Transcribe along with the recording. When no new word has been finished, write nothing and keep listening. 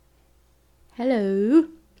Hello,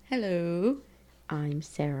 Hello. I'm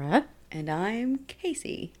Sarah, And I'm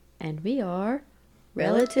Casey. and we are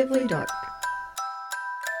Relatively Dark.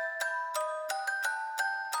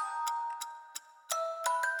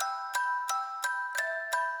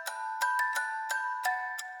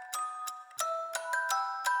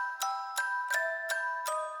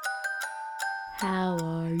 How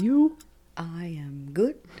are you? I am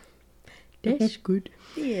good. That's good.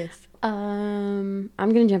 Yes. I'm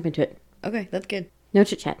gonna jump into it. Okay, that's good. No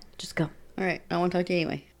chit chat, just go. Alright, I want to talk to you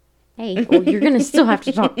anyway. Hey, well, you're gonna still have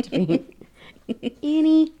to talk to me.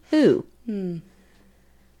 Anywho,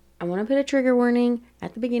 I want to put a trigger warning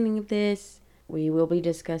at the beginning of this. We will be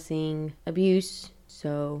discussing abuse,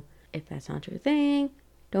 so if that's not your thing,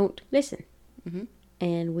 don't listen. Mhm.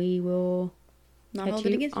 And we will Not catch hold it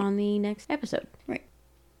you against you. on the next episode. Right.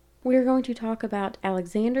 We're going to talk about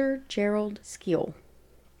Alexander Gerald Skeel.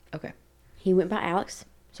 Okay. He went by Alex,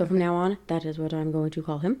 so from now on, that is what I'm going to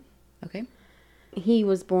call him. Okay. He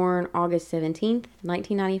was born August 17th,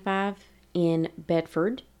 1995, in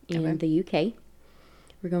Bedford, in the UK.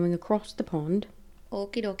 We're going across the pond.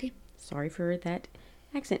 Okie dokie. Sorry for that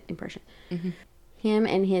accent impression. Him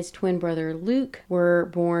and his twin brother Luke were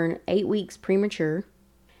born 8 weeks premature,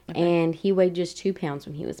 and he weighed just 2 pounds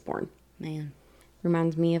when he was born. Man.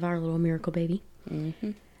 Reminds me of our little miracle baby.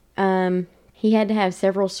 He had to have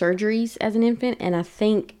several surgeries as an infant, and I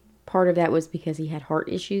think part of that was because he had heart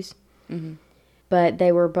issues. But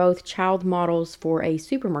they were both child models for a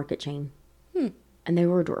supermarket chain. And they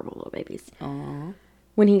were adorable little babies. Aww.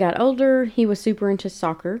 When he got older, he was super into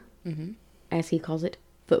soccer, as he calls it,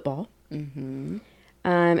 football.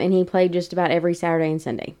 And he played just about every Saturday and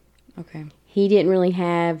Sunday. Okay. He didn't really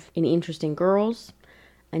have any interest in girls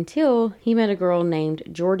until he met a girl named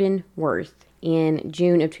Jordan Worth in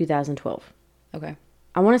June of 2012. Okay.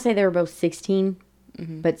 I want to say they were both 16,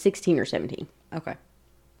 but 16 or 17. Okay.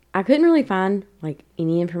 I couldn't really find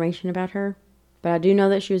any information about her, but I do know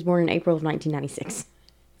that she was born in April of 1996.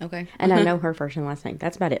 Okay. And I know her first and last name.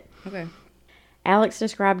 That's about it. Okay. Alex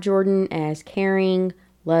described Jordan as caring,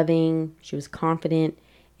 loving, she was confident,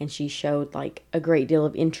 and she showed a great deal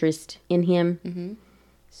of interest in him.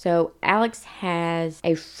 So Alex has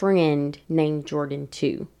a friend named Jordan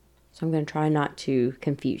too. So I'm going to try not to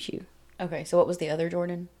confuse you. Okay, so what was the other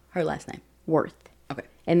Jordan? Her last name. Worth. Okay.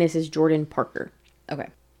 And this is Jordan Parker. Okay.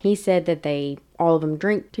 He said that all of them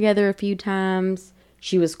drank together a few times.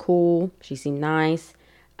 She was cool. She seemed nice.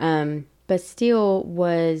 But still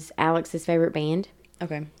was Alex's favorite band.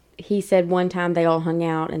 Okay. He said one time they all hung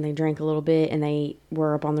out and they drank a little bit and they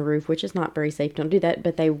were up on the roof, which is not very safe. Don't do that.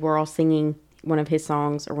 But they were all singing one of his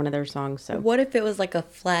songs or one of their songs. So What if it was a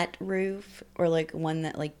flat roof or one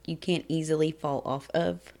that you can't easily fall off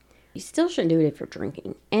of? you still shouldn't do it if you're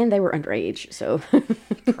drinking. And they were underage, so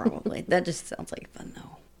Probably. That just sounds like fun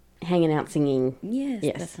though. hanging out singing. Yes,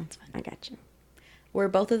 Yes, that sounds fun. I got you. Were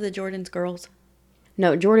both of the Jordans girls?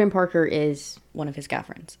 No, Jordan Parker is One of his guy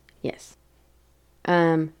friends. yes.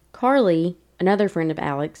 Carly, another friend of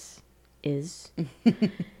Alex, is.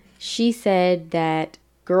 She said that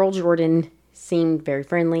girl Jordan seemed very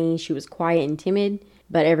friendly. She was quiet and timid,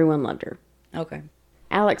 but everyone loved her. Okay.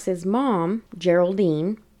 Alex's mom,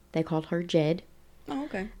 Geraldine, they called her Jed, Oh,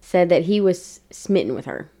 okay. said that he was smitten with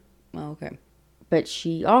her. Oh, okay. But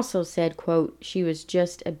she also said, quote, she was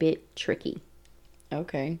just a bit tricky.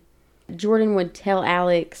 Okay. Jordan would tell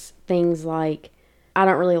Alex things like, I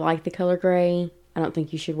don't really like the color gray. I don't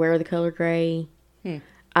think you should wear the color gray.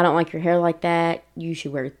 I don't like your hair like that. You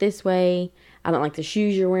should wear it this way. I don't like the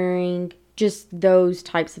shoes you're wearing. Just those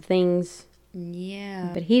types of things.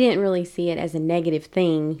 Yeah. But he didn't really see it as a negative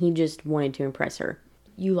thing. He just wanted to impress her.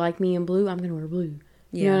 You like me in blue? I'm going to wear blue.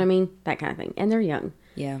 You know what I mean? That kind of thing. And they're young.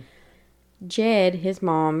 Yeah. Jed, his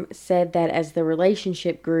mom, said that as the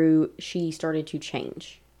relationship grew, she started to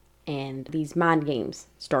change. And these mind games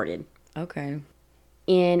started. Okay.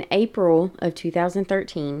 In April of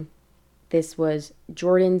 2013, this was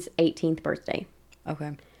Jordan's 18th birthday.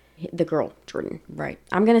 Okay. The girl, Jordan. Right.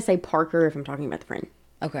 I'm going to say Parker if I'm talking about the friend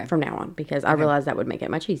Okay. from now on, because I realized that would make it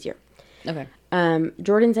much easier. Okay.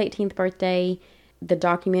 Jordan's 18th birthday, the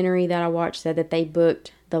documentary that I watched said that they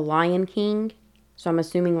booked The Lion King. So I'm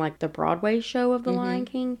assuming the Broadway show of The Lion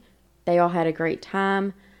King. They all had a great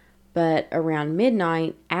time. But around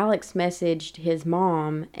midnight, Alex messaged his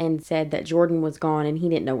mom and said that Jordan was gone and he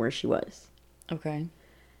didn't know where she was. Okay.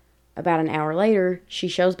 About an hour later, she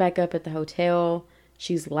shows back up at the hotel.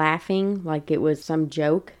 She's laughing like it was some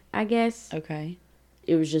joke, I guess. Okay.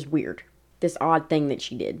 It was just weird. This odd thing that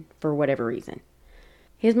she did for whatever reason.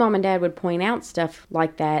 His mom and dad would point out stuff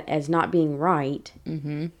like that as not being right.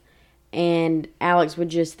 And Alex would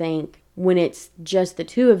just think, When it's just the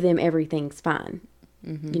two of them, everything's fine.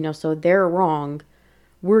 You know, so they're wrong.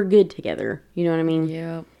 We're good together. You know what I mean?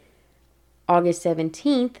 Yep. August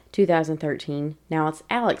 17th, 2013. Now it's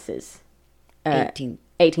Alex's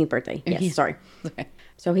 18th birthday. Yes, sorry. Okay.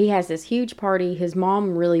 So he has this huge party. His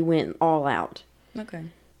mom really went all out. Okay.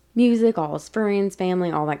 Music, all his friends,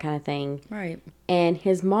 family, all that kind of thing. Right. And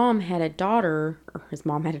his mom had a daughter,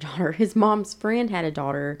 or his mom's friend had a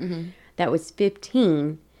daughter that was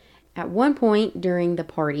 15. At one point during the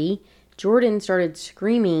party, Jordan started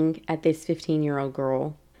screaming at this 15-year-old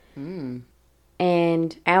girl.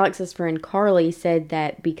 And Alex's friend Carly said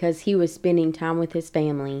that because he was spending time with his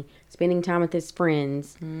family, spending time with his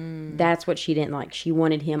friends, that's what she didn't like. She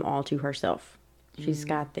wanted him all to herself. She's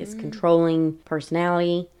got this controlling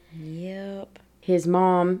personality. Yep. His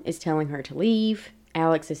mom is telling her to leave.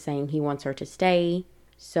 Alex is saying he wants her to stay.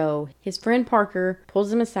 So his friend Parker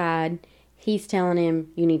pulls him aside. He's telling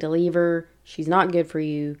him, you need to leave her. She's not good for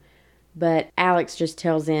you. But Alex just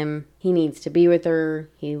tells him he needs to be with her.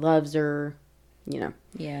 He loves her. You know.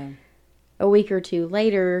 Yeah. A week or two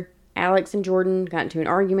later, Alex and Jordan got into an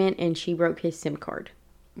argument and she broke his SIM card.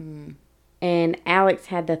 And Alex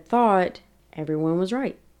had the thought, everyone was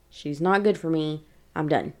right. She's not good for me. I'm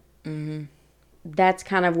done. That's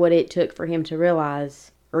kind of what it took for him to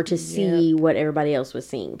realize or to see what everybody else was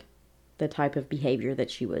seeing. The type of behavior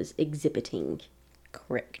that she was exhibiting.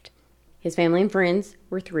 Correct. His family and friends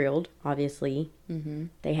were thrilled, obviously.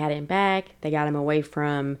 They had him back. They got him away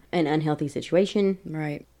from an unhealthy situation.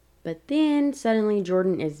 Right. But then suddenly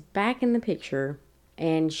Jordan is back in the picture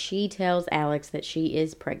and she tells Alex that she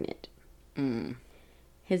is pregnant.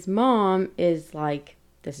 His mom is like,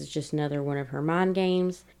 this is just another one of her mind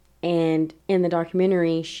games. And in the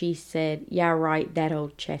documentary, she said, yeah, right, that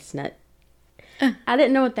old chestnut. I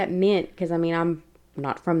didn't know what that meant because, I mean, I'm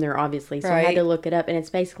not from there, obviously. So I had to look it up. And it's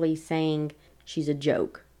basically saying she's a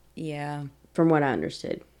joke. Yeah. From what I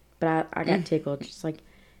understood. But I got tickled. Just like,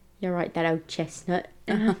 yeah, right, that old chestnut.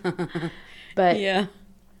 But, yeah.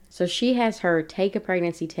 So she has her take a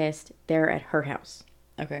pregnancy test there at her house.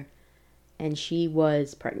 Okay. And she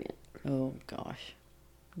was pregnant. Oh, gosh.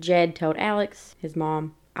 Jed told Alex, his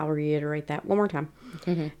mom, I'll reiterate that one more time.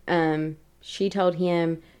 She told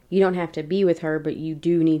him, you don't have to be with her, but you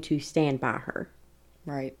do need to stand by her.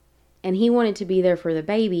 Right. And he wanted to be there for the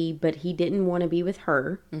baby, but he didn't want to be with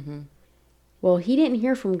her. Well, he didn't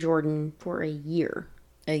hear from Jordan for a year.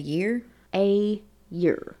 A year? A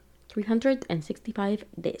year. 365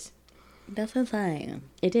 days. That's insane.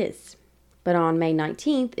 It is. But on May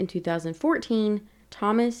 19th in 2014,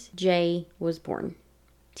 Thomas J. was born.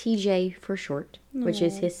 TJ for short, which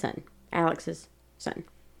is his son, Alex's son.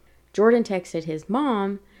 Jordan texted his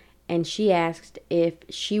mom and she asked if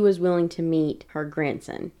she was willing to meet her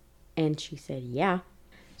grandson. And she said, yeah.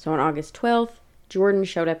 So on August 12th, Jordan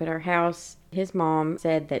showed up at her house. His mom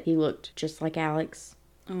said that he looked just like Alex.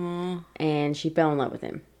 Aww. And she fell in love with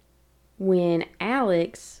him. When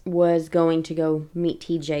Alex was going to go meet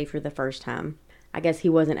TJ for the first time, I guess he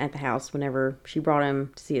wasn't at the house whenever she brought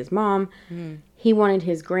him to see his mom. He wanted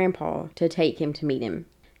his grandpa to take him to meet him.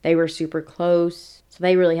 They were super close, so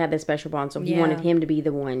they really had this special bond, so he wanted him to be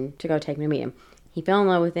the one to go take him to meet him. He fell in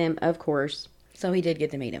love with him, of course. So he did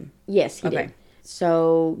get to meet him? Yes, he did.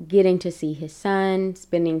 So getting to see his son,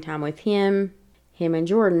 spending time with him and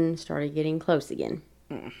Jordan started getting close again.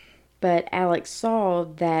 But Alex saw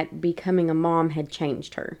that becoming a mom had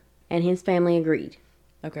changed her, and his family agreed.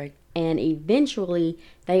 Okay. And eventually,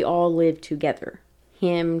 they all lived together.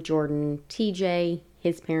 Him, Jordan, TJ,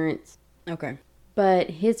 his parents. Okay. But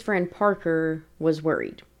his friend Parker was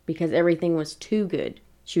worried because everything was too good.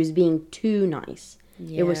 She was being too nice.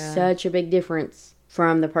 It was such a big difference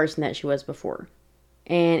from the person that she was before.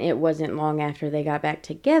 And it wasn't long after they got back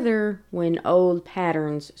together when old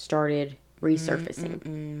patterns started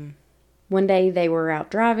resurfacing. One day they were out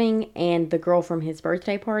driving and the girl from his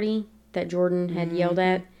birthday party that Jordan had yelled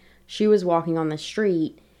at, she was walking on the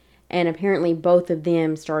street and apparently both of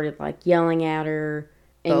them started like yelling at her.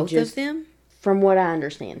 And both of them? From what I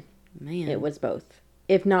understand. Man. It was both.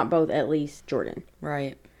 If not both, at least Jordan.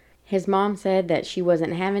 Right. His mom said that she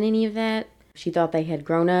wasn't having any of that. She thought they had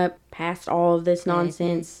grown up, past all of this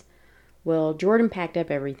nonsense. Well, Jordan packed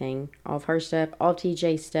up everything, all of her stuff, all of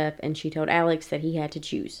TJ's stuff, and she told Alex that he had to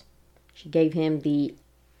choose. She gave him the,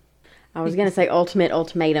 I was going to say ultimate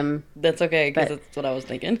ultimatum. That's okay, because that's what I was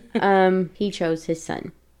thinking. He chose his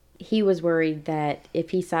son. He was worried that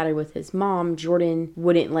if he sided with his mom, Jordan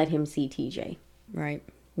wouldn't let him see TJ. Right.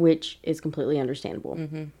 Which is completely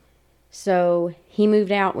understandable. So he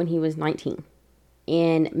moved out when he was 19.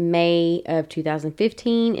 In May of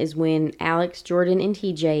 2015 is when Alex, Jordan, and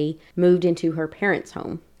TJ moved into her parents'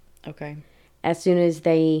 home. Okay. As soon as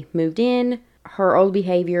they moved in, her old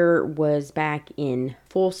behavior was back in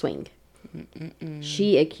full swing.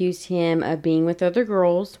 She accused him of being with other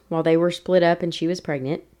girls while they were split up and she was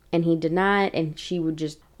pregnant. And he denied, and she would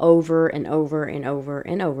just over and over and over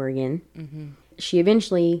and over again. She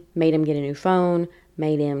eventually made him get a new phone,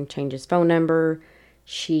 made him change his phone number.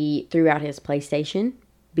 She threw out his PlayStation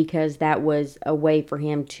because that was a way for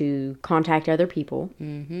him to contact other people.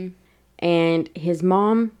 And his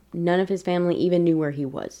mom, none of his family even knew where he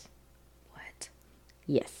was. What?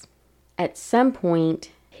 Yes. At some point,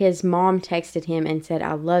 his mom texted him and said,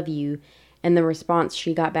 "I love you." And the response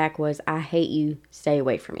she got back was, "I hate you. Stay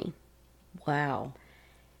away from me." Wow.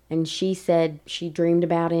 And she said she dreamed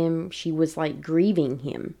about him. She was like grieving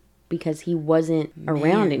him because he wasn't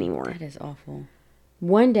around anymore. That is awful.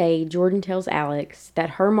 One day, Jordan tells Alex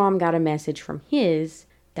that her mom got a message from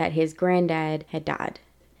that his granddad had died.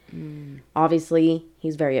 Obviously,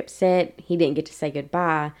 he's very upset. He didn't get to say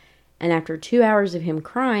goodbye. And after 2 hours of him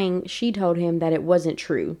crying, she told him that it wasn't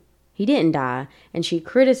true. He didn't die. And she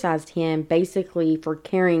criticized him basically for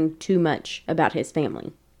caring too much about his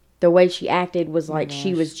family. The way she acted was like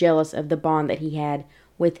she was jealous of the bond that he had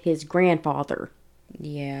with his grandfather.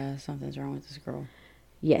 Yeah, something's wrong with this girl.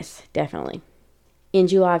 Yes, definitely. In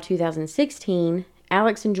July of 2016,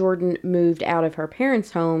 Alex and Jordan moved out of her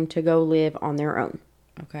parents' home to go live on their own.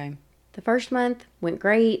 Okay. The first month went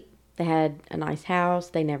great. They had a nice house.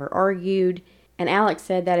 They never argued. And Alex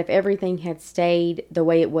said that if everything had stayed the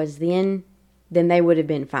way it was then they would have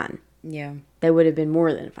been fine. Yeah. They would have been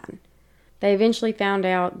more than fine. They eventually found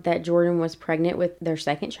out that Jordan was pregnant with their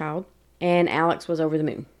second child, and Alex was over the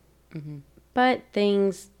moon. But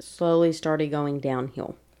things slowly started going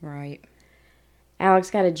downhill. Right. Alex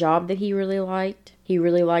got a job that he really liked. He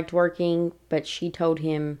really liked working, but she told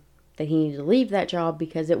him that he needed to leave that job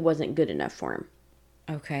because it wasn't good enough for him.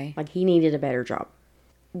 Okay. Like, he needed a better job.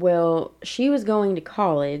 Well, she was going to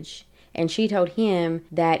college, and she told him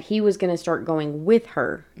that he was going to start going with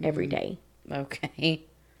her every day. Okay.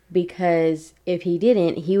 Because if he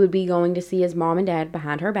didn't, he would be going to see his mom and dad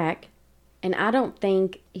behind her back. And I don't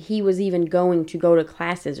think he was even going to go to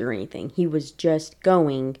classes or anything. He was just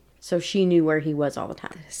going so she knew where he was all the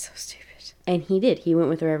time. That is so stupid. And he did. He went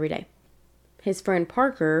with her every day. His friend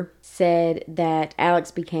Parker said that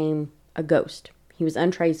Alex became a ghost. He was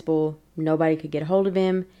untraceable. Nobody could get a hold of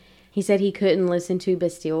him. He said he couldn't listen to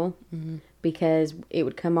Bastille because it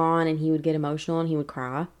would come on and he would get emotional and he would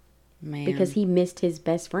cry. Man. Because he missed his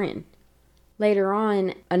best friend. Later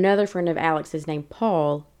on, another friend of Alex's named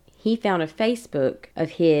Paul, he found a Facebook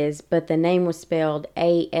of his, but the name was spelled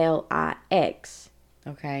Alix.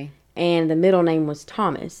 Okay. And the middle name was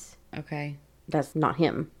Thomas. Okay. That's not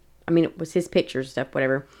him. I mean, it was his pictures, stuff,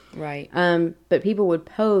 whatever. Right. But people would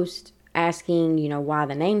post asking, why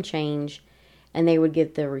the name changed, and they would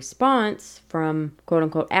get the response from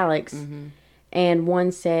quote-unquote Alex. And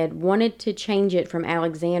one said, wanted to change it from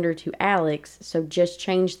Alexander to Alex, so just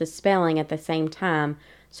change the spelling at the same time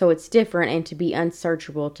so it's different and to be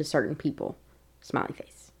unsearchable to certain people. Smiley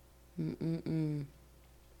face.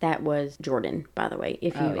 That was Jordan, by the way,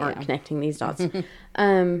 if you aren't connecting these dots.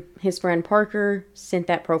 His friend Parker sent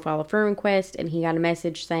that profile a friend request, and he got a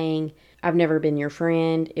message saying, "I've never been your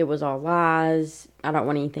friend. It was all lies. I don't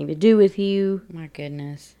want anything to do with you." My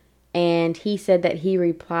goodness. And he said that he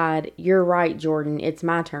replied, "You're right, Jordan. It's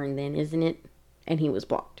my turn then, isn't it?" And he was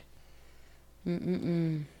blocked.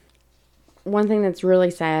 One thing that's really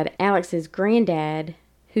sad, Alex's granddad,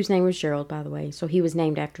 whose name was Gerald, by the way, so he was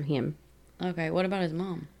named after him. Okay, what about his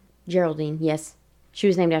mom? Geraldine, yes. She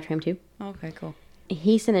was named after him, too. Okay, cool.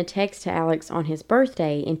 He sent a text to Alex on his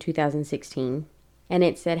birthday in 2016, and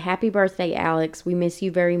it said, "Happy birthday, Alex. We miss you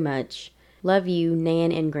very much. Love you,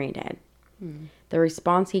 Nan and Granddad." The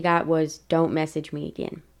response he got was, "Don't message me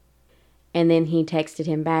again." And then he texted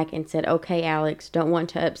him back and said, "Okay, Alex, don't want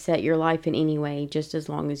to upset your life in any way, just as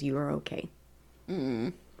long as you are okay."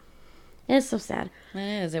 It's so sad. It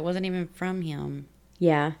is. It wasn't even from him.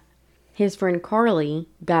 Yeah. His friend Carly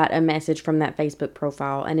got a message from that Facebook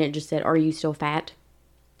profile, and it just said, "Are you still fat?"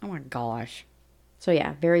 Oh my gosh. So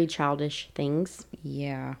yeah, very childish things.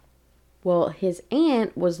 Yeah. Well, his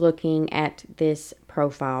aunt was looking at this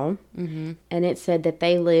profile, and it said that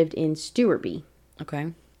they lived in Stewartby.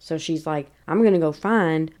 Okay. So she's like, "I'm going to go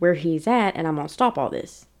find where he's at, and I'm going to stop all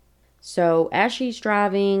this." So as she's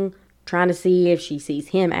driving, trying to see if she sees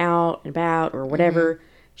him out and about or whatever,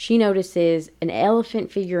 she notices an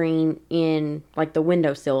elephant figurine in, like, the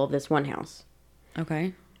windowsill of this one house.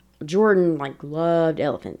 Okay. Jordan, like, loved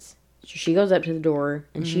elephants. So she goes up to the door,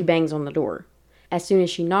 and she bangs on the door. As soon as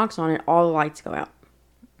she knocks on it, all the lights go out.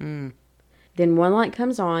 Then one light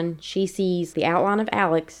comes on. She sees the outline of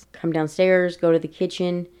Alex come downstairs, go to the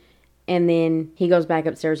kitchen, and then he goes back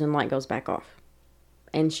upstairs and the light goes back off.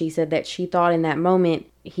 And she said that she thought in that moment,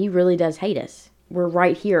 he really does hate us. We're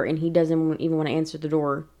right here, and he doesn't even want to answer the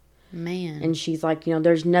door. Man. And she's like,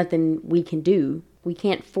 there's nothing we can do. We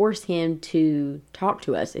can't force him to talk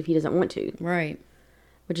to us if he doesn't want to. Right.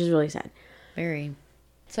 Which is really sad. Very.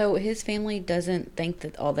 So his family doesn't think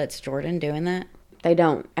that all that's Jordan doing that? They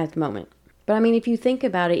don't at the moment. But I mean, if you think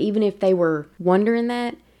about it, even if they were wondering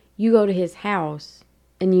that, you go to his house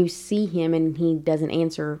and you see him and he doesn't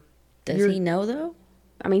answer. Does he know, though?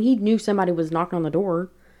 I mean, he knew somebody was knocking on the door.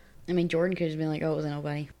 I mean, Jordan could have been like, oh, it was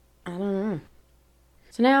nobody. I don't know.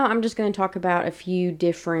 So now I'm just going to talk about a few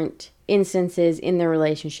different instances in their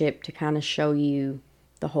relationship to kind of show you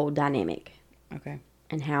the whole dynamic. Okay.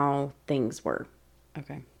 And how things were.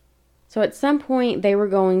 Okay. So at some point, they were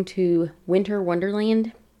going to Winter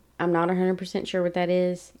Wonderland. I'm not 100% sure what that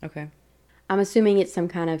is. Okay. I'm assuming it's some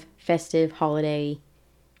kind of festive holiday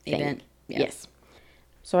event. Yeah. Yes.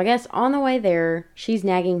 So I guess on the way there, she's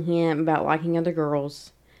nagging him about liking other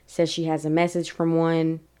girls. Says she has a message from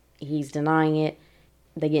one. He's denying it.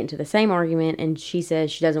 They get into the same argument, and she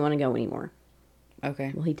says she doesn't want to go anymore.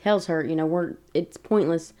 Okay. Well, he tells her, it's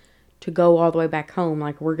pointless to go all the way back home.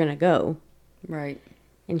 Like, we're going to go. Right.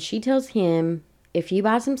 And she tells him, if you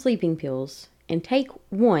buy some sleeping pills and take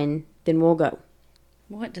one, then we'll go.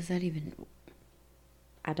 What does that even...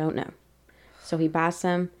 I don't know. So he buys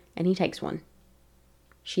some, and he takes one.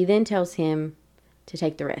 She then tells him to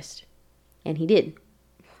take the rest. And he did.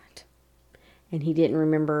 What? And he didn't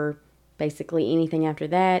remember basically anything after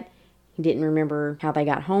that. He didn't remember how they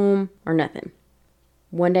got home or nothing.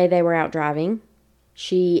 One day they were out driving.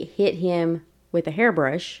 She hit him with a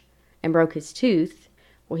hairbrush and broke his tooth.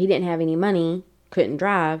 Well, he didn't have any money, couldn't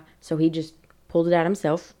drive, so he just pulled it out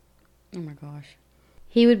himself. Oh my gosh.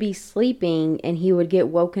 He would be sleeping and he would get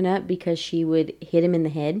woken up because she would hit him in the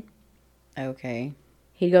head. Okay.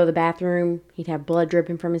 He'd go to the bathroom. He'd have blood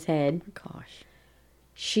dripping from his head. Gosh.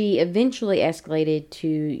 She eventually escalated to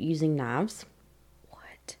using knives.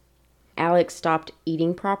 What? Alex stopped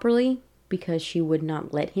eating properly because she would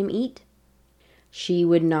not let him eat. She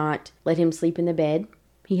would not let him sleep in the bed.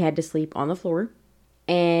 He had to sleep on the floor.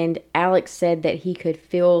 And Alex said that he could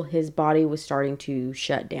feel his body was starting to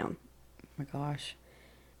shut down. Oh my gosh.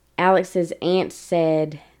 Alex's aunt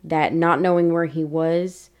said that not knowing where he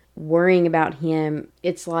was, worrying about him,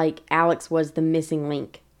 it's like Alex was the missing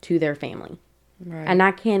link to their family. Right. And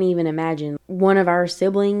I can't even imagine one of our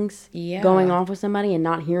siblings going off with somebody and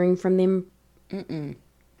not hearing from them. Mm-mm.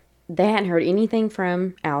 They hadn't heard anything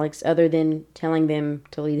from Alex other than telling them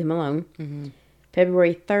to leave him alone. Mm-hmm.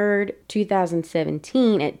 February 3rd,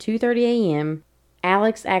 2017 at 2:30 a.m.,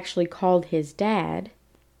 Alex actually called his dad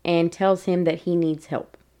and tells him that he needs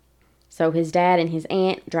help. So his dad and his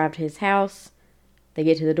aunt drive to his house. They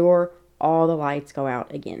get to the door. All the lights go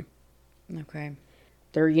out again. Okay.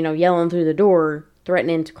 They're, yelling through the door,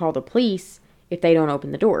 threatening to call the police if they don't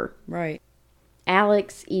open the door. Right.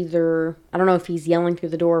 Alex either, I don't know if he's yelling through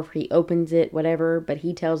the door, if he opens it, whatever, but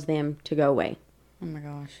he tells them to go away. Oh my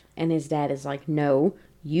gosh. And his dad is like, no,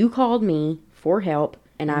 you called me for help,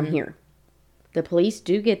 and I'm here. The police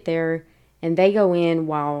do get there, and they go in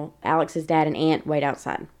while Alex's dad and aunt wait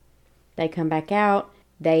outside. They come back out.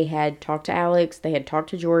 They had talked to Alex. They had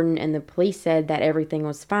talked to Jordan, and the police said that everything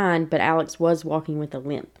was fine, but Alex was walking with a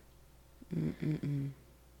limp. Mm-mm-mm.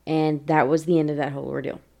 And that was the end of that whole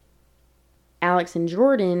ordeal. Alex and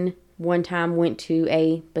Jordan one time went to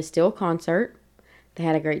a Bastille concert. They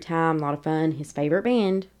had a great time, a lot of fun, his favorite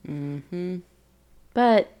band. Mm-hmm.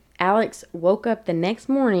 But Alex woke up the next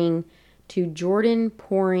morning to Jordan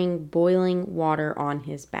pouring boiling water on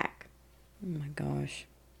his back. Oh my gosh.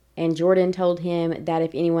 And Jordan told him that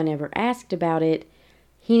if anyone ever asked about it,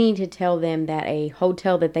 he needed to tell them that a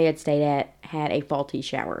hotel that they had stayed at had a faulty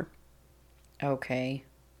shower. Okay.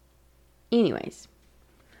 Anyways,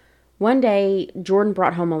 one day Jordan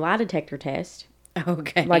brought home a lie detector test.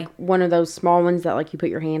 Okay. Like one of those small ones that like you put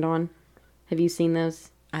your hand on. Have you seen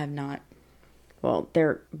those? I have not. Well,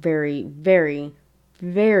 they're very, very,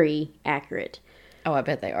 very accurate. Oh, I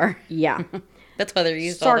bet they are. Yeah. That's why they're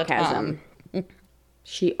used Sarcasm. all the time.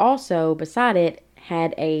 She also, beside it,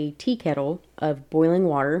 had a tea kettle of boiling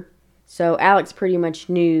water. So Alex pretty much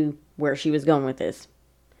knew where she was going with this.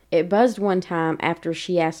 It buzzed one time after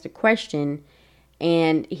she asked a question,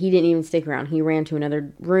 and he didn't even stick around. He ran to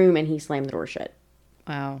another room and he slammed the door shut.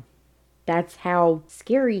 Wow. That's how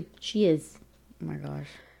scary she is. Oh my gosh.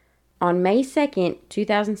 On May 2nd,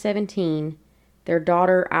 2017, their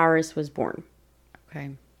daughter Iris was born.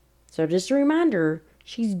 Okay. So just a reminder,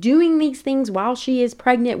 she's doing these things while she is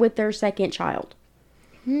pregnant with their second child.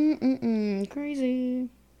 Crazy.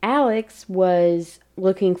 Alex was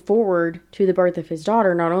looking forward to the birth of his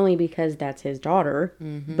daughter, not only because that's his daughter,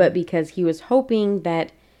 but because he was hoping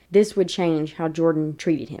that this would change how Jordan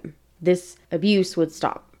treated him. This abuse would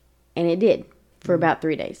stop. And it did for about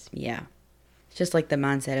 3 days. Yeah. It's just like the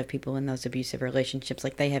mindset of people in those abusive relationships.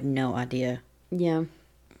 Like, they have no idea. Yeah.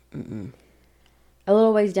 A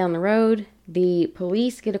little ways down the road, the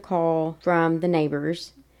police get a call from the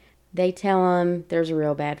neighbors. They tell them there's a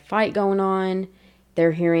real bad fight going on.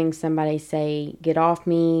 They're hearing somebody say, "Get off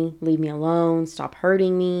me, leave me alone, stop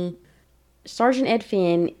hurting me." Sergeant Ed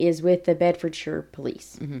Finn is with the Bedfordshire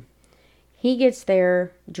police. He gets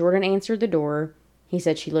there. Jordan answered the door. He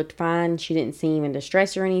said she looked fine. She didn't seem in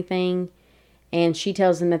distress or anything. And she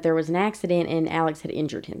tells him that there was an accident and Alex had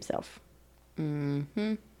injured himself.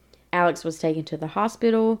 Alex was taken to the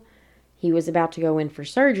hospital. He was about to go in for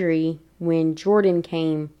surgery when Jordan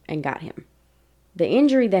came and got him. The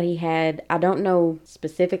injury that he had, I don't know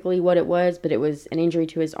specifically what it was, but it was an injury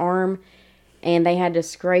to his arm, and they had to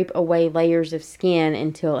scrape away layers of skin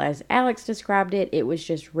until, as Alex described it, it was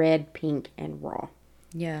just red, pink, and raw.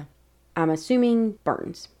 Yeah. I'm assuming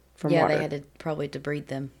burns from water. Yeah, they had to probably debride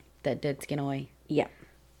them, that dead skin away. Yeah.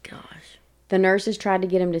 Gosh. The nurses tried to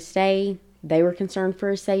get him to stay. They were concerned for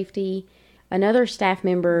his safety. Another staff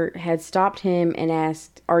member had stopped him and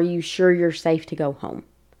asked, "Are you sure you're safe to go home?"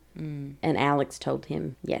 And Alex told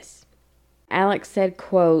him yes. Alex said,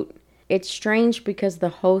 quote, "It's strange because the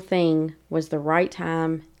whole thing was the right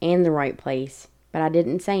time and the right place, but I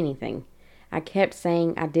didn't say anything. I kept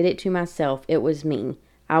saying I did it to myself. It was me.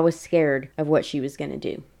 I was scared of what she was going to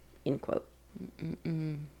do." End quote.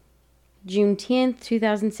 June 10th,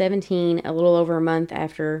 2017, a little over a month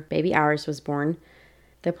after baby Iris was born,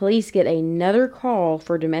 the police get another call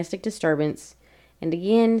for domestic disturbance, and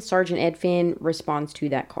again, Sergeant Ed Finn responds to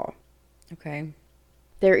that call. Okay.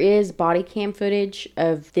 There is body cam footage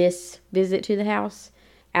of this visit to the house.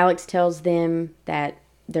 Alex tells them that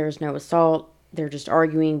there's no assault. They're just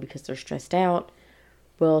arguing because they're stressed out.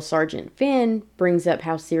 Well, Sergeant Finn brings up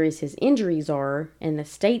how serious his injuries are and the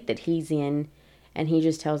state that he's in, and he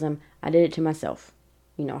just tells them, "I did it to myself.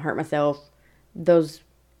 Hurt myself." Those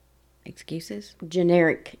Excuses?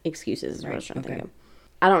 generic excuses is what I was Right, trying to think okay. of.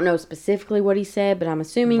 I don't know specifically what he said, but I'm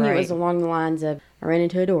assuming it was Right. along the lines of, "I ran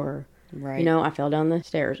into a door. Right. I fell down the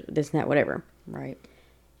stairs, this and that, whatever." Right.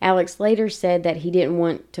 Alex later said that he didn't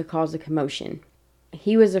want to cause a commotion.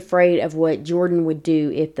 He was afraid of what Jordan would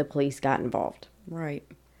do if the police got involved. Right.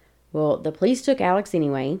 Well, the police took Alex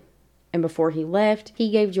anyway, and before he left, he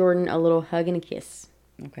gave Jordan a little hug and a kiss.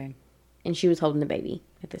 Okay. And she was holding the baby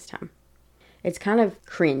at this time. It's kind of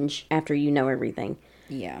cringe after you know everything.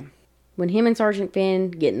 Yeah. When him and Sergeant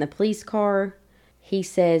Finn get in the police car, he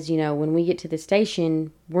says, "When we get to the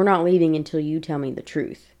station, we're not leaving until you tell me the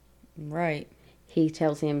truth." Right. He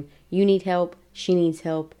tells him, "You need help, she needs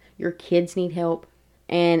help, your kids need help."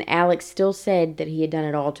 And Alex still said that he had done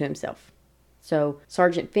it all to himself. So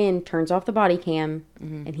Sergeant Finn turns off the body cam,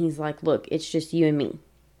 and he's like, "Look, it's just you and me."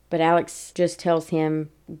 But Alex just tells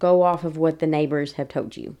him, "Go off of what the neighbors have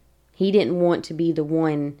told you." He didn't want to be the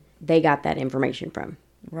one they got that information from.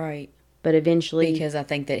 Right. But eventually... Because I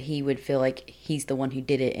think that he would feel like he's the one who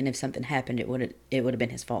did it, and if something happened, it would have been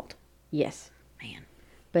his fault. Yes. Man.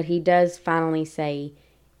 But he does finally say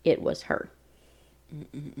it was her.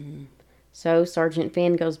 So Sergeant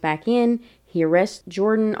Finn goes back in. He arrests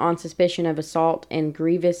Jordan on suspicion of assault and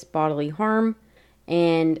grievous bodily harm.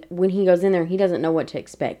 And when he goes in there, he doesn't know what to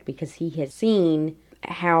expect because he has seen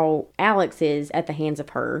how Alex is at the hands of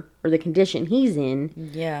her, or the condition he's in.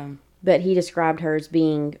 Yeah. But he described her as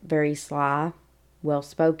being very sly,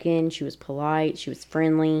 well-spoken. She was polite. She was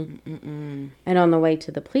friendly. And on the way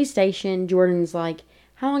to the police station, Jordan's like,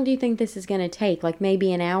 "How long do you think this is going to take? Like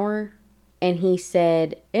maybe an hour?" And he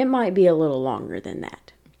said, "It might be a little longer than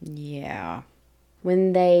that." Yeah.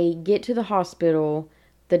 When they get to the hospital,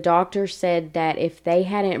 the doctor said that if they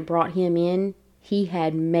hadn't brought him in, he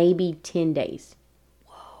had maybe 10 days.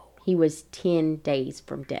 Whoa. He was 10 days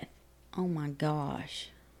from death. Oh my gosh.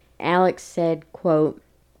 Alex said, quote,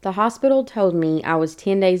 "The hospital told me I was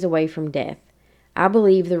 10 days away from death. I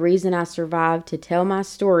believe the reason I survived to tell my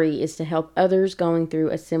story is to help others going through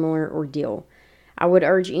a similar ordeal. I would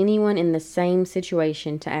urge anyone in the same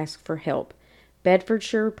situation to ask for help.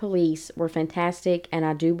 Bedfordshire police were fantastic, and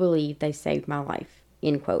I do believe they saved my life."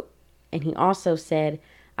 End quote. And he also said,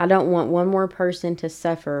 "I don't want one more person to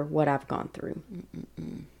suffer what I've gone through."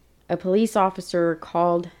 A police officer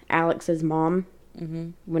called Alex's mom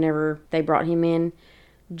whenever they brought him in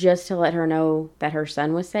just to let her know that her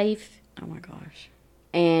son was safe. Oh my gosh.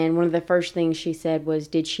 And one of the first things she said was,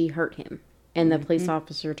 did she hurt him? And the police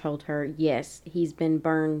officer told her, yes, he's been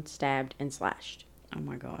burned, stabbed, and slashed. Oh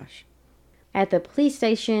my gosh. At the police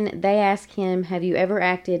station, they asked him, have you ever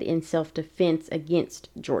acted in self-defense against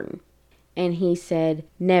Jordan? And he said,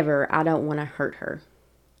 never, I don't want to hurt her.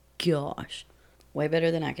 Gosh. Way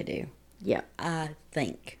better than I could do. Yeah. I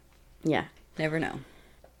think. Yeah. Never know.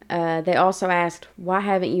 They also asked, why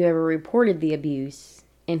haven't you ever reported the abuse?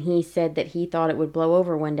 And he said that he thought it would blow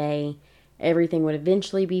over one day. Everything would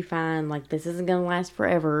eventually be fine. Like, this isn't going to last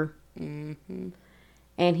forever. Mm-hmm.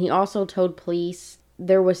 And he also told police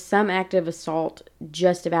there was some active assault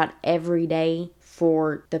just about every day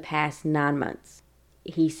for the past 9 months.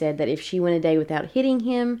 He said that if she went a day without hitting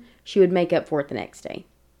him, she would make up for it the next day.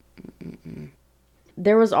 Mm-mm.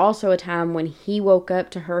 There was also a time when he woke up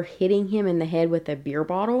to her hitting him in the head with a beer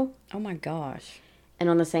bottle. Oh my gosh. And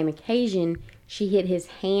on the same occasion, she hit his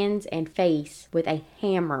hands and face with a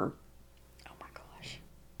hammer. Oh my gosh.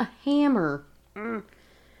 A hammer.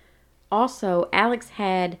 Also, Alex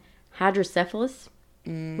had hydrocephalus,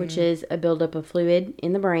 which is a buildup of fluid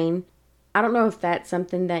in the brain. I don't know if that's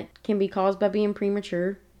something that can be caused by being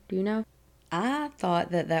premature. Do you know? I thought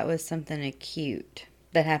that was something acute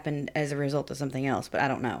that happened as a result of something else, but I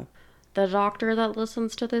don't know. The doctor that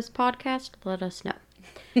listens to this podcast, let us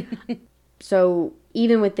know. So,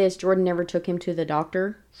 even with this, Jordan never took him to the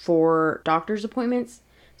doctor for doctor's appointments.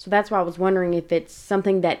 So that's why I was wondering if it's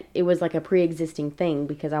something that it was like a pre-existing thing,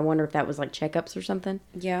 because I wonder if that was like checkups or something.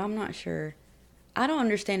 Yeah, I'm not sure. I don't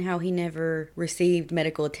understand how he never received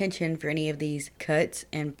medical attention for any of these cuts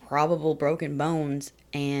and probable broken bones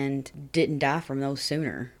and didn't die from those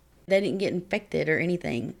sooner. They didn't get infected or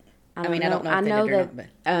anything. I don't know if they did or not,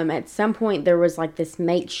 but at some point there was like this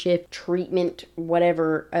makeshift treatment,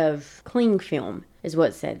 whatever, of cling film is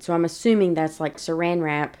what it said. So I'm assuming that's like saran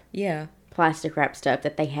wrap, yeah, plastic wrap stuff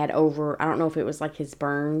that they had over. I don't know if it was like his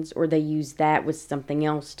burns or they used that with something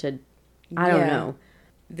else to, I don't know.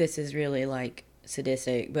 This is really like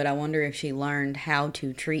sadistic, but I wonder if she learned how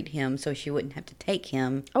to treat him so she wouldn't have to take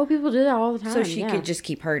him. Oh, people do that all the time. So she could just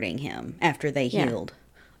keep hurting him after they healed.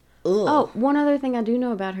 Ugh. Oh, one other thing I do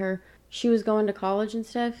know about her. She was going to college and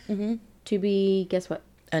stuff to be, guess what?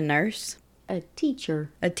 A nurse? A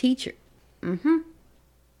teacher. A teacher. Mm-hmm.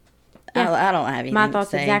 Yeah. I don't have anything My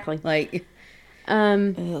thoughts to say. exactly. Like,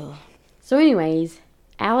 So anyways,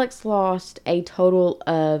 Alex lost a total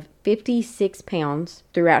of 56 pounds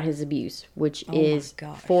throughout his abuse, which is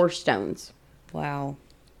 4 stones. Wow.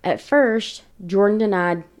 At first, Jordan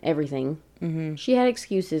denied everything. Mm-hmm. She had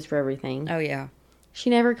excuses for everything. Oh, yeah. She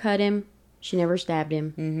never cut him. She never stabbed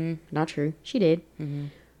him. Mm-hmm. Not true. She did. Mm-hmm.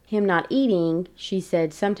 Him not eating, she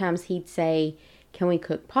said sometimes he'd say, can we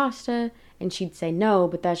cook pasta? And she'd say no,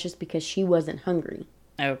 but that's just because she wasn't hungry.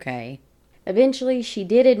 Okay. Eventually, she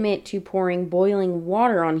did admit to pouring boiling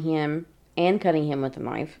water on him and cutting him with a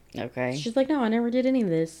knife. Okay. She's like, no, I never did any of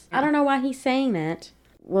this. I don't know why he's saying that.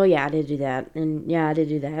 Well, yeah, I did do that. And yeah, I did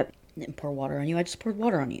do that. Didn't pour water on you. I just poured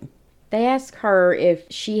water on you. They asked her if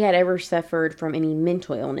she had ever suffered from any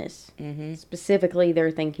mental illness. Mm-hmm. Specifically,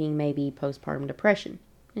 they're thinking maybe postpartum depression.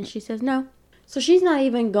 And she says no. So she's not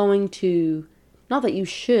even going to, not that you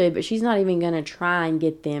should, but she's not even going to try and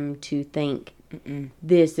get them to think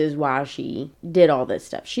this is why she did all this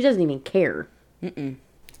stuff. She doesn't even care.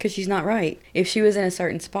 Because she's not right. If she was in a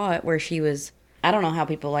certain spot where she was, I don't know how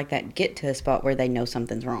people like that get to a spot where they know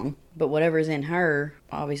something's wrong. But whatever's in her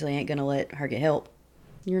obviously ain't going to let her get help.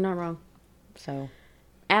 You're not wrong. So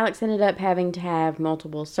Alex ended up having to have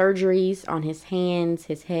multiple surgeries on his hands,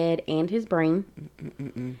 his head, and his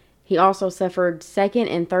brain. He also suffered 2nd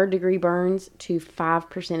and 3rd degree burns to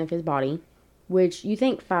 5% of his body, which you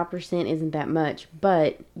think 5% isn't that much,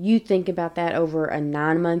 but you think about that over a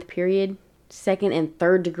 9-month period, 2nd and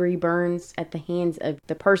 3rd degree burns at the hands of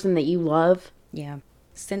the person that you love. yeah.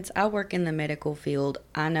 Since I work in the medical field,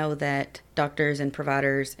 I know that doctors and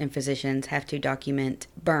providers and physicians have to document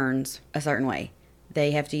burns a certain way.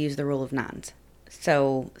 They have to use the rule of 9s.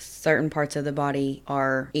 So certain parts of the body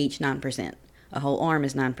are each 9%. A whole arm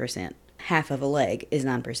is 9%. Half of a leg is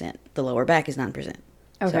 9%. The lower back is 9%.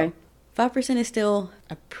 Okay. So 5% is still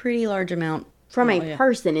a pretty large amount. From a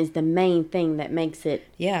person is the main thing that makes it.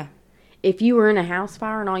 Yeah. If you were in a house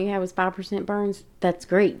fire and all you had was 5% burns, that's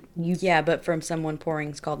great. Yeah, but from someone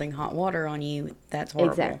pouring scalding hot water on you, that's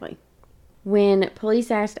horrible. Exactly. When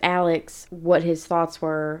police asked Alex what his thoughts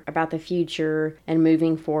were about the future and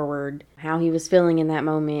moving forward, how he was feeling in that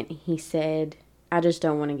moment, he said, I just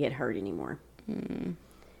don't want to get hurt anymore.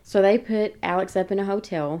 So they put Alex up in a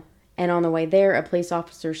hotel, and on the way there, a police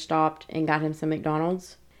officer stopped and got him some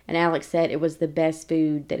McDonald's. And Alex said it was the best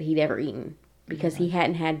food that he'd ever eaten because he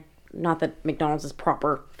hadn't had, not that McDonald's is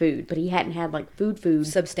proper food, but he hadn't had like food.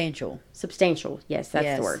 Substantial. Substantial, yes,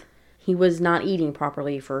 that's the word. He was not eating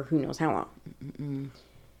properly for who knows how long. Mm-mm.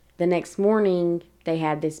 The next morning, they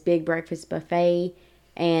had this big breakfast buffet,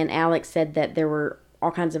 and Alex said that there were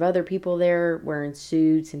all kinds of other people there wearing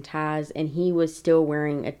suits and ties, and he was still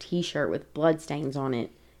wearing a t-shirt with bloodstains on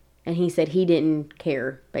it. And he said he didn't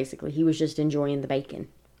care, basically. He was just enjoying the bacon.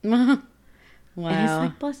 Wow. And he's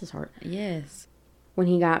like, bless his heart. Yes. When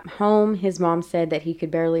he got home, his mom said that he could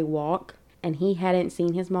barely walk, and he hadn't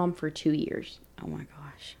seen his mom for 2 years. Oh my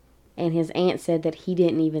gosh. And his aunt said that he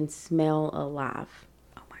didn't even smell alive.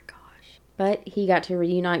 Oh my gosh. But he got to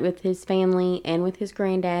reunite with his family and with his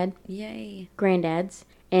Yay. granddads.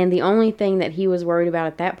 And the only thing that he was worried about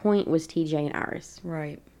at that point was TJ and Iris.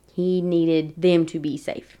 Right. He needed them to be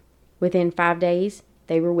safe. Within 5 days,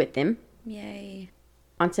 they were with them. Yay.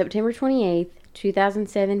 On September 28th,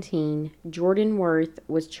 2017, Jordan Worth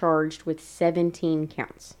was charged with 17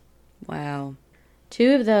 counts. Wow.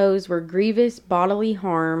 2 of those were grievous bodily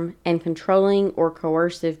harm and controlling or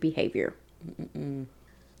coercive behavior. Mm-mm.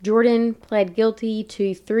 Jordan pled guilty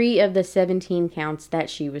to 3 of the 17 counts that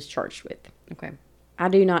she was charged with. Okay. I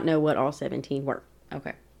do not know what all 17 were.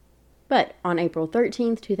 Okay. But on April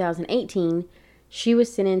 13th, 2018, she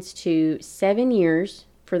was sentenced to 7 years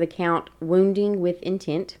for the count wounding with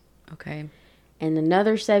intent. Okay. And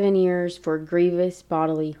another 7 years for grievous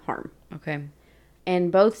bodily harm. Okay.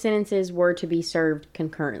 And both sentences were to be served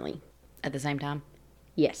concurrently. At the same time?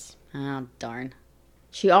 Yes. Oh, darn.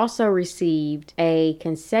 She also received a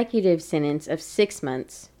consecutive sentence of 6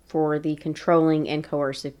 months for the controlling and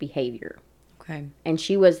coercive behavior. Okay. And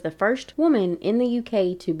she was the first woman in the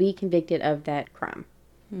UK to be convicted of that crime.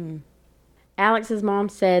 Alex's mom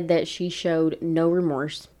said that she showed no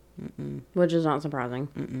remorse, which is not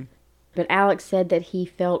surprising. But Alex said that he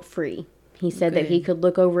felt free. He said that he could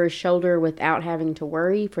look over his shoulder without having to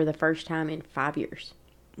worry for the first time in 5 years.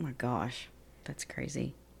 Oh my gosh. That's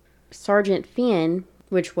crazy. Sergeant Finn,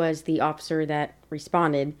 which was the officer that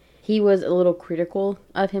responded, he was a little critical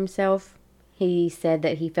of himself. He said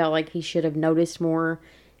that he felt like he should have noticed more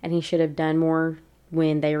and he should have done more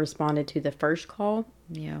when they responded to the first call.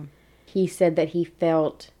 Yeah. He said that he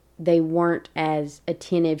felt they weren't as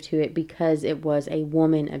attentive to it because it was a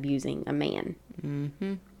woman abusing a man.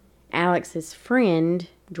 Mm-hmm. Alex's friend,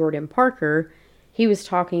 Jordan Parker, he was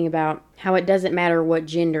talking about how it doesn't matter what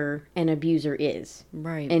gender an abuser is.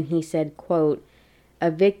 Right. And he said, quote,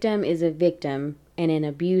 "A victim is a victim and an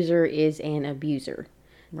abuser is an abuser.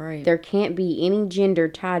 Right. There can't be any gender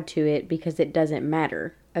tied to it because it doesn't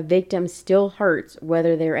matter. A victim still hurts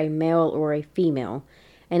whether they're a male or a female.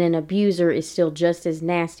 And an abuser is still just as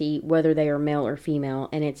nasty whether they are male or female.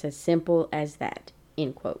 And it's as simple as that."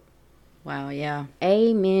 End quote. Wow, yeah.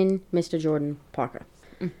 Amen, Mr. Jordan Parker.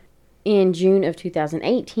 In June of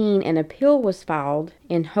 2018, an appeal was filed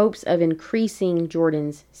in hopes of increasing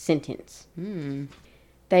Jordan's sentence.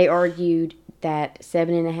 They argued that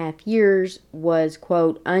 7.5 years was,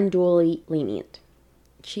 quote, unduly lenient.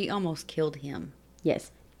 She almost killed him.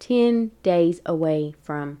 Yes, 10 days away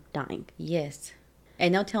from dying. Yes.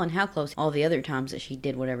 And no telling how close all the other times that she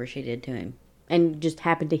did whatever she did to him. And just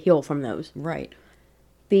happened to heal from those. Right.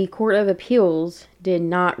 The Court of Appeals did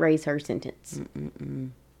not raise her sentence.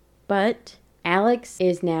 But Alex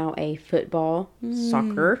is now a football,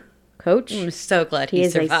 soccer coach. I'm so glad he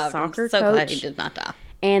is survived. a soccer I'm so coach. glad he did not die.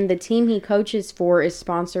 And the team he coaches for is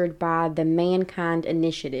sponsored by the Mankind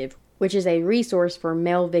Initiative, which is a resource for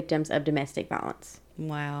male victims of domestic violence.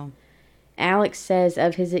 Wow. Alex says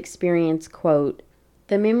of his experience, quote,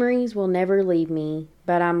 "The memories will never leave me,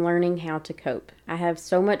 but I'm learning how to cope. I have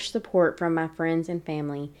so much support from my friends and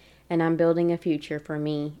family, and I'm building a future for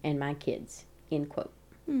me and my kids." End quote.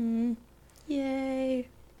 Yay.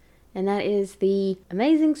 And that is the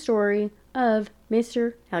amazing story of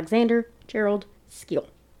Mr. Alexander Gerald Skeel.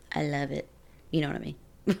 I love it. You know what I mean?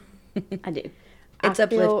 I do. It's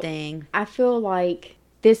uplifting. I feel like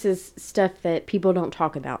this is stuff that people don't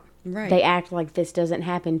talk about. Right. They act like this doesn't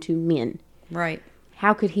happen to men. Right.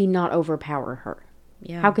 How could he not overpower her?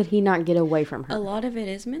 Yeah. How could he not get away from her? A lot of it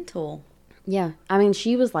is mental. Yeah. I mean,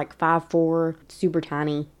 she was like 5'4", super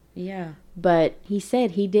tiny. Yeah. But he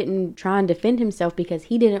said he didn't try and defend himself because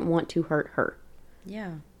he didn't want to hurt her.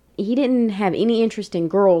 Yeah. He didn't have any interest in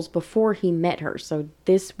girls before he met her. So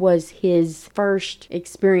this was his first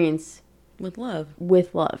experience With love.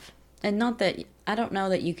 with love. And not that, I don't know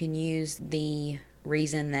that you can use the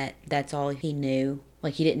reason that that's all he knew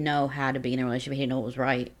Like, he didn't know how to be in a relationship. He didn't know what was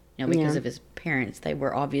right. You know, because Yeah. of his parents. They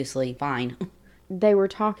were obviously fine. They were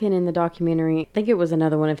talking in the documentary. I think it was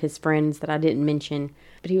another one of his friends that I didn't mention.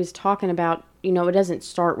 But he was talking about, it doesn't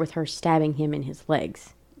start with her stabbing him in his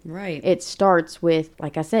legs. Right. It starts with,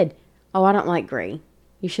 like I said, oh, I don't like gray.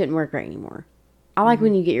 You shouldn't wear gray anymore. I like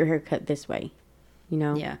when you get your hair cut this way.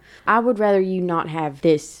 Yeah. I would rather you not have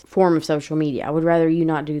this form of social media. I would rather you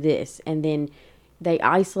not do this. And then they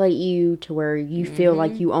isolate you to where you feel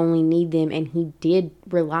like you only need them. And he did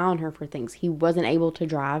rely on her for things. He wasn't able to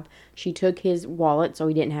drive. She took his wallet, so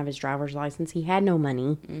he didn't have his driver's license. He had no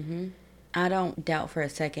money. I don't doubt for a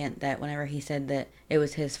second that whenever he said that it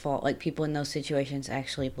was his fault, like, people in those situations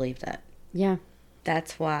actually believe that. Yeah.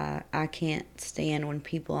 That's why I can't stand when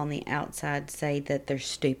people on the outside say that they're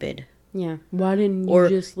stupid. Yeah. Why didn't you Or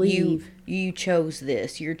just leave? you chose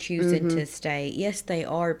this. You're choosing to stay. Yes, they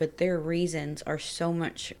are, but their reasons are so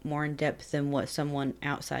much more in depth than what someone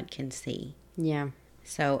outside can see. Yeah.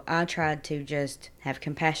 So I tried to just have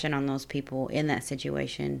compassion on those people in that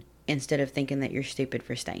situation instead of thinking that you're stupid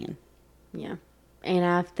for staying. Yeah. And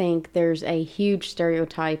I think there's a huge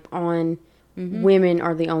stereotype on women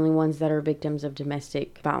are the only ones that are victims of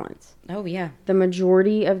domestic violence. Oh, yeah. The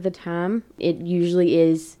majority of the time, it usually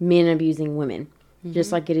is men abusing women,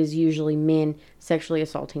 just like it is usually men sexually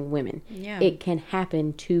assaulting women. Yeah. It can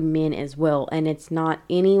happen to men as well, and it's not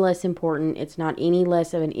any less important. It's not any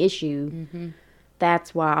less of an issue.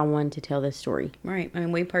 That's why I wanted to tell this story. Right. I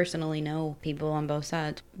mean, we personally know people on both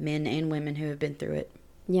sides, men and women, who have been through it.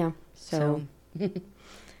 Yeah. So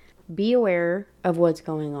be aware of what's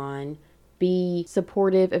going on. Be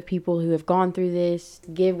supportive of people who have gone through this.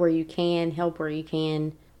 Give where you can. Help where you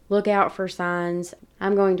can. Look out for signs.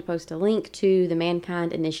 I'm going to post a link to the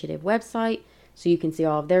Mankind Initiative website so you can see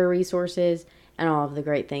all of their resources and all of the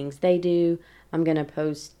great things they do. I'm going to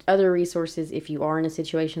post other resources if you are in a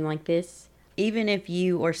situation like this. Even if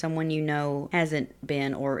you or someone you know hasn't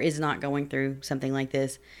been or is not going through something like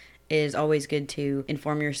this, it is always good to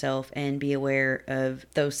inform yourself and be aware of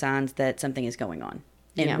those signs that something is going on.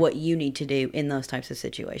 And what you need to do in those types of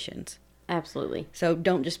situations. Absolutely. So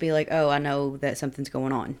don't just be like, oh, I know that something's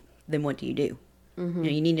going on. Then what do? You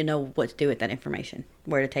need to know what to do with that information,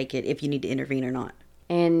 where to take it, if you need to intervene or not.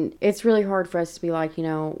 And it's really hard for us to be like,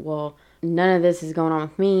 well, none of this is going on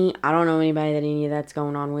with me. I don't know anybody that any of that's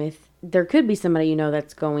going on with. There could be somebody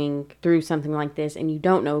that's going through something like this and you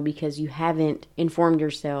don't know because you haven't informed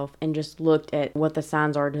yourself and just looked at what the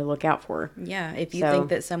signs are to look out for. Yeah, if you think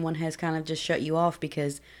that someone has kind of just shut you off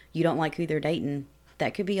because you don't like who they're dating,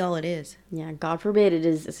 that could be all it is. Yeah, God forbid it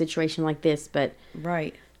is a situation like this, but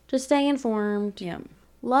right. Just stay informed. Yeah.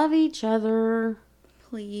 Love each other.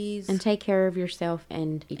 Please. And take care of yourself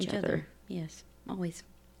and each other. Yes, always.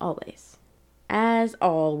 Always. As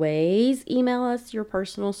always, email us your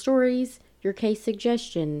personal stories, your case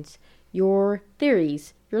suggestions, your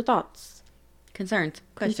theories, your thoughts.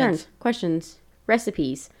 Questions. Questions,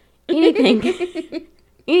 recipes, anything.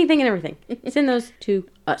 Anything and everything. Send those to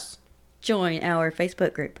us. Join our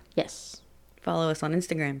Facebook group. Yes. Follow us on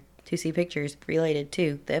Instagram to see pictures related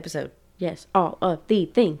to the episode. Yes, all of the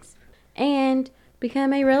things. And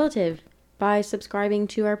become a relative by subscribing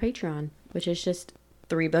to our Patreon, which is just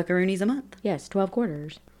 $3 buckaroonies a month. Yes, 12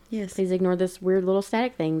 quarters. Yes. Please ignore this weird little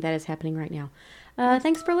static thing that is happening right now.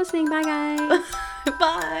 Thanks for listening. Bye, guys.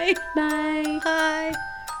 Bye. Bye. Bye.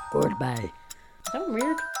 Goodbye. That was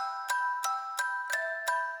weird.